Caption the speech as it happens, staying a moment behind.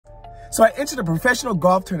So I entered a professional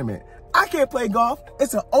golf tournament. I can't play golf.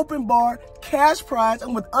 It's an open bar, cash prize.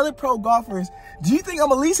 I'm with other pro golfers. Do you think I'm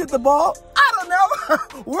gonna at least hit the ball? I don't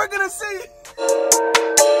know. We're gonna see.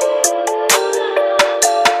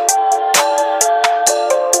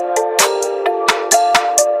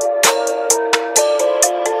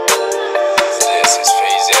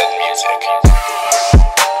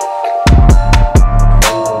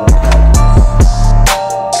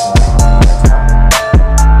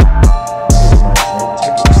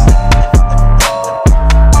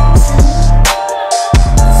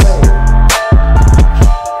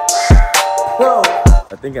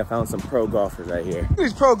 I think I found some pro golfers right here. Look at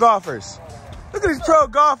these pro golfers. Look at these pro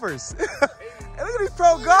golfers. Look at these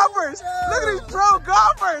pro golfers. Look at these pro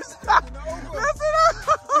golfers. Listen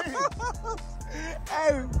up.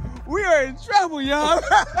 Hey, we are in trouble, y'all.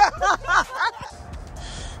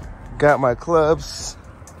 Got my clubs.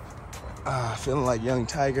 Feeling like young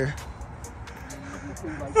Tiger.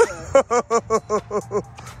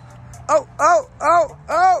 Oh, oh, oh, oh,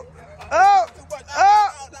 oh, oh.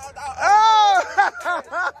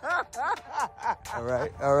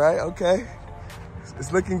 All right, okay.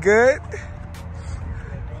 It's looking good.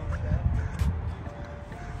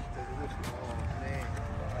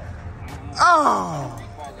 Oh!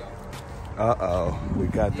 Uh-oh, we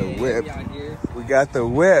got the whip. We got the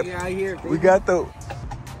whip. We got the...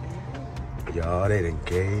 Y'all, they done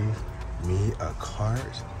gave me a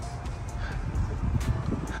cart.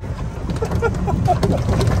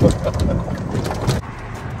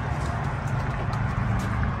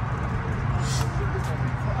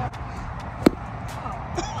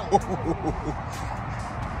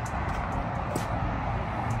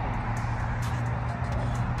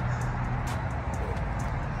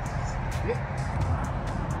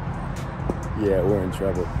 Yeah, we're in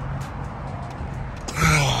trouble.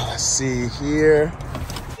 Let's see here.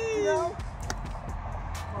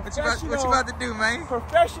 What you about to do, man?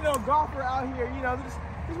 Professional golfer out here, you know, just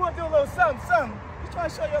want to do a little something. Just trying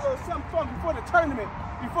to show you a little something fun before the tournament.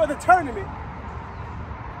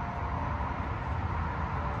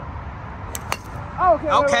 Okay.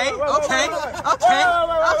 Hey,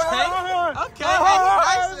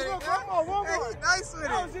 nice with it.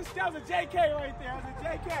 That was a JK right there. That was a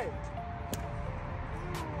JK.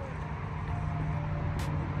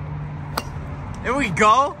 There we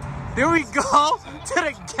go. To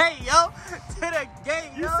the gate, yo.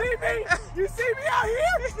 You see me? You see me out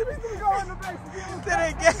here? Let me go in the base. To the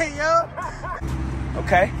gate, yo.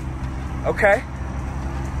 Okay.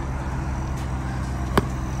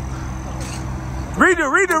 Redo.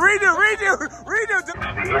 The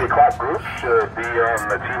 8 o'clock group should be on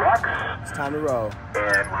the T-Rocks. It's time to roll.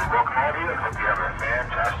 And we welcome all of you. I hope you have a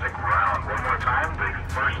fantastic round. One more time, the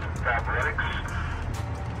first athletics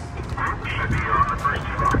group should be on the first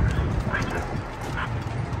T-Rocks. Thank you.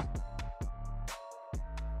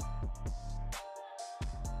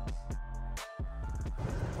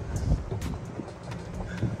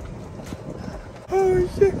 Oh,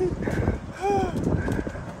 shit.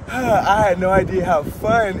 I had no idea how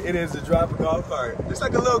fun it is to drop a golf cart. It's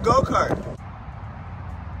like a little go-kart.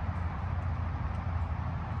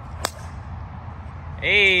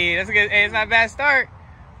 Hey, that's a good. Hey, it's not a bad start.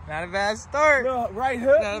 Not a bad start. No, right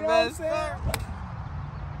hook. Not a bad start.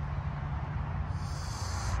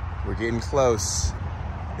 We're getting close.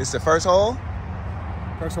 This is the first hole?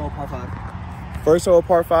 First hole, par 5. First hole,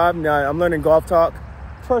 par 5. Now I'm learning golf talk.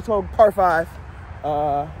 First hole, par 5.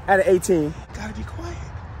 At an 18. Gotta be quiet.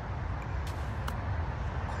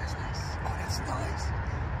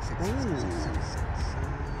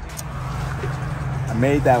 I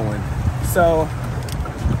made that one. So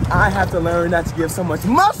I have to learn not to give so much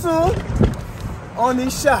muscle on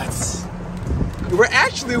these shots. We're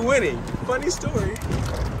actually winning. Funny story.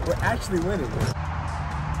 We're actually winning.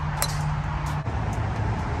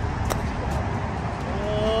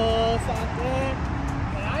 Oh, something.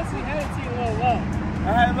 And I actually had it to you a little low.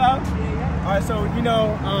 I had it low? Yeah. All right, so, you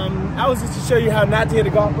know, I was just to show you how not to hit a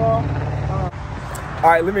golf ball. All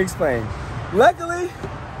right, let me explain. Luckily,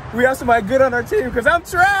 we have somebody good on our team because I'm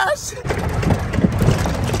trash. Shit.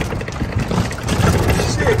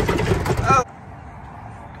 Oh.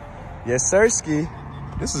 Yes, sirski.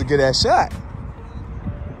 This is a good ass shot.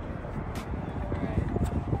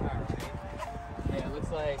 Yeah, it looks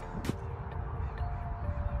like.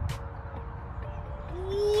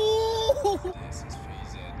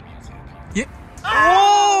 Yeah.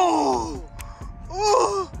 Oh!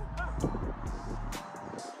 Oh!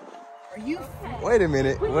 Are you? Wait a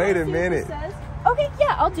minute. Wait a minute. Okay,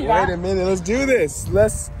 yeah, I'll do that. Wait a minute. Let's do this.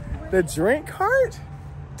 The drink cart?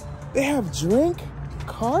 They have drink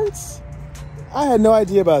carts? I had no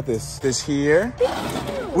idea about this. This here.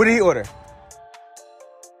 What did he order?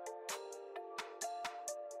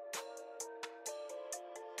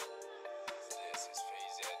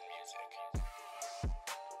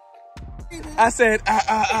 I said,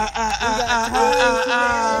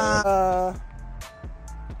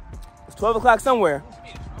 it's 12 o'clock somewhere.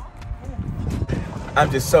 I'm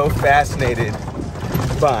just so fascinated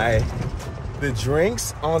by the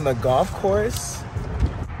drinks on the golf course.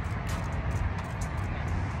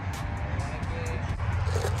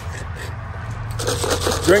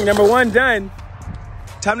 Drink number 1 done.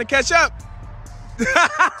 Time to catch up.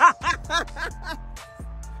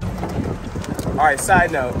 All right,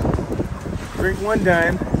 side note. Drink 1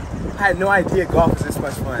 done. I had no idea golf was this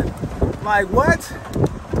much fun. Like, what?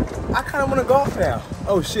 I kind of want to golf now.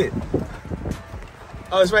 Oh, shit.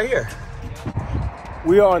 Oh, it's right here.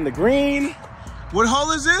 We are on the green. What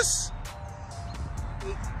hole is this?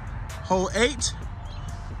 Hole 8.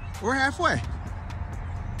 We're halfway.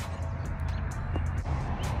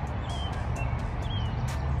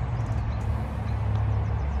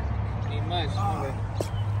 Ain't much.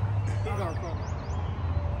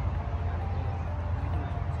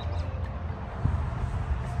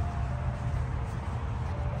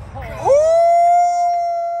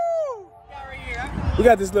 We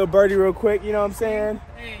got this little birdie real quick, you know what I'm saying?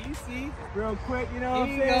 Hey, you see? Real quick, you know what I'm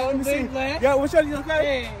Here you saying? go, Let me big see. left. Yo, what's your deal,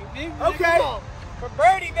 okay? Hey, big Okay. come on. For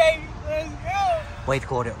birdie, baby. Let's go. We've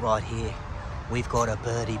got it right here. We've got a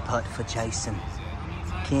birdie putt for Jason.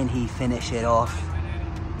 Can he finish it off?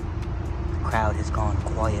 The crowd has gone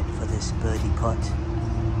quiet for this birdie putt.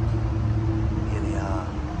 Here we are.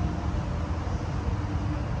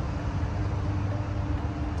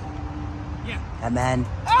 Yeah. That man.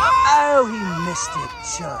 Oh, he missed it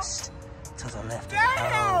just to the left of the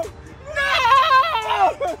hole.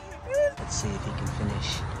 No! Let's see if he can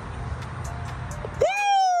finish.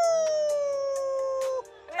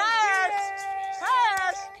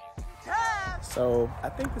 So I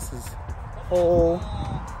think this is hole,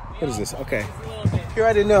 what is this? Okay, here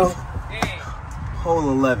I didn't know, hole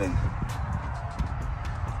 11.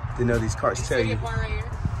 Didn't know these cards tell you.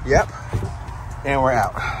 Yep, and we're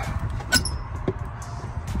out.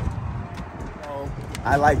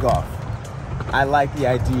 I like golf. I like the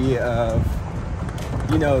idea of,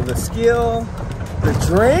 you know, the skill, the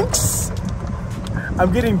drinks.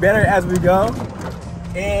 I'm getting better as we go.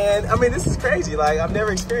 And I mean, this is crazy. Like, I've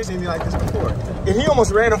never experienced anything like this before. And he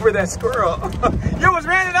almost ran over that squirrel. You almost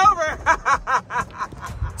ran it over.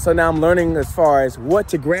 So now I'm learning as far as what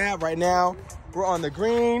to grab right now. We're on the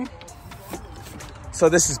green. So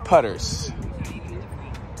this is putters.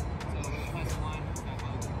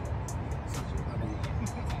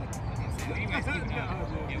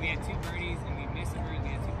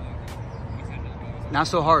 Not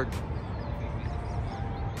so hard.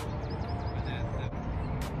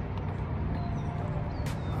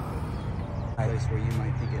 Place where you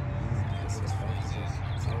might think it.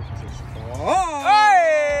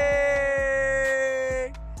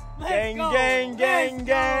 Hey! Gang, gang, gang,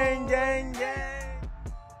 gang, gang, gang.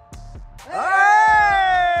 Hey!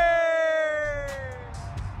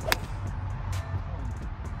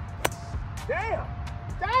 Damn!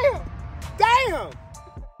 Damn! Damn!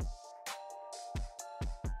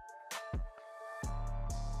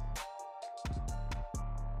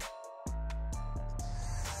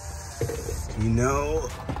 You know,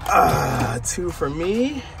 2 for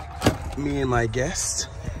me and my guest.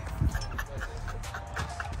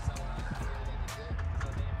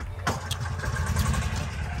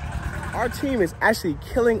 Our team is actually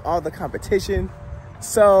killing all the competition,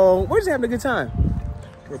 so we're just having a good time.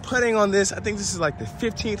 We're putting on this, I think this is like the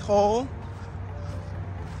 15th hole.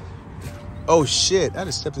 Oh shit, I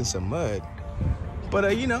just stepped in some mud.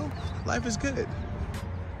 But you know, life is good.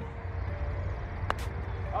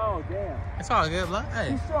 Oh, damn. It's all good, bro. Hey,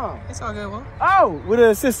 Too strong. it's all good, bro. Oh, with the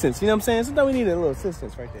assistance, you know what I'm saying? Sometimes we need a little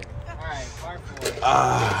assistance right there. All right, par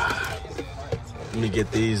 4. Let me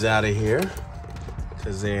get these out of here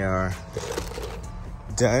because they are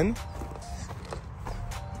done.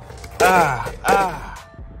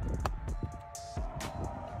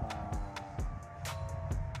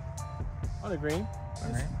 On the green.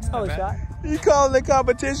 All right. Solid shot. You calling the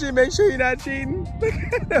competition, make sure you're not cheating. Look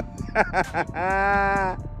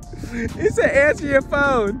at him. He said answer your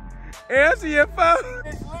phone. Answer your phone.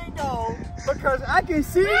 It's lingo because I can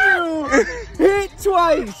see you hit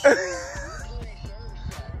twice.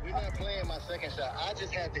 We're not playing my second shot. I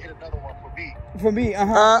just had to hit another one for me. For me,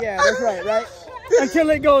 yeah, that's right, right? Until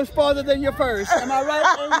it goes farther than your first. Am I right?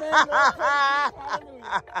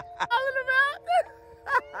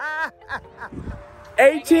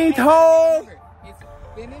 Amen. 18th hole.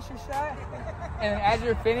 finish your shot, and as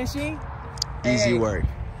you're finishing, Easy work.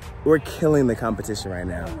 We're killing the competition right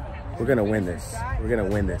now. We're gonna win this. We're gonna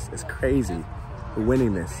win this. It's crazy. We're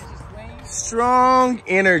winning this. Strong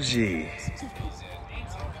energy.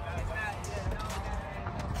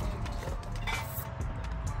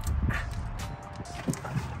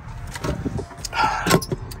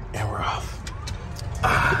 And we're off.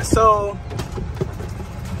 So,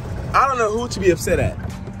 I don't know who to be upset at.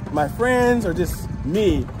 My friends or just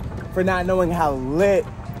me for not knowing how lit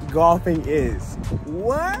golfing is.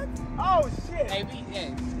 What? Oh shit. hey,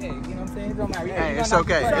 you know what I'm saying? It don't matter. Hey, it's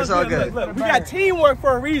okay. It's all good. Look, we got teamwork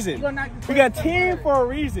for a reason. We got team for a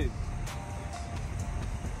reason.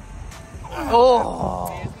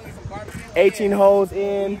 Oh. 18 holes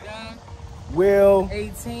in. Will.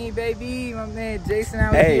 18, baby. My man Jason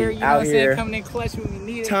out Hey, here. You know out what I'm saying? here. Coming in clutch when we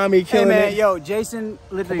need it. Tommy Hey killing man, it. yo, Jason,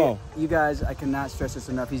 literally, Come on. you guys, I cannot stress this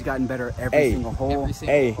enough. He's gotten better every Hey. single hole. Every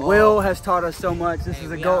single Hey. hole. Will has taught us so much. This Hey,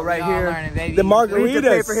 is a we goat all- right we all here. learning, baby. The We need to pay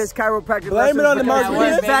margaritas. for his chiropractic Blame it on the lessons because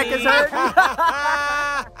margaritas. His back is baby.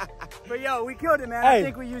 hurt. But yo, we killed it, man. Hey. I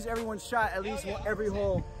think we used everyone's shot at least every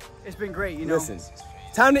hole. It's been great, you know. Listen,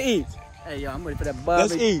 time to eat. Hey, yo, I'm ready for that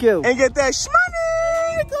Let's barbecue. eat and get that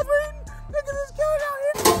shmoney. Look at this kid out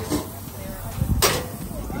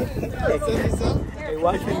here. Hey,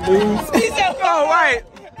 watch me lose. Oh, right.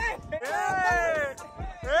 Hey!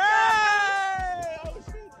 Hey! Oh,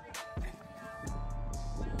 shit.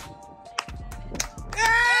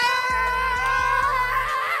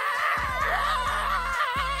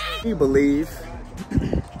 Can you believe?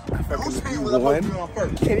 You won?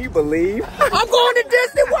 Can you believe? I'm going to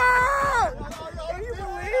Disney World! Can you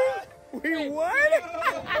believe? We won?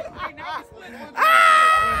 I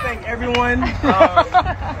want to thank everyone.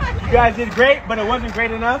 You guys did great, but it wasn't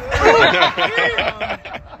great enough.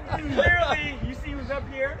 Clearly, you see who's up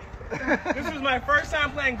here. This was my first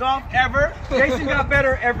time playing golf ever. Jason got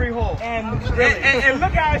better every hole. And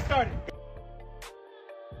look how I started.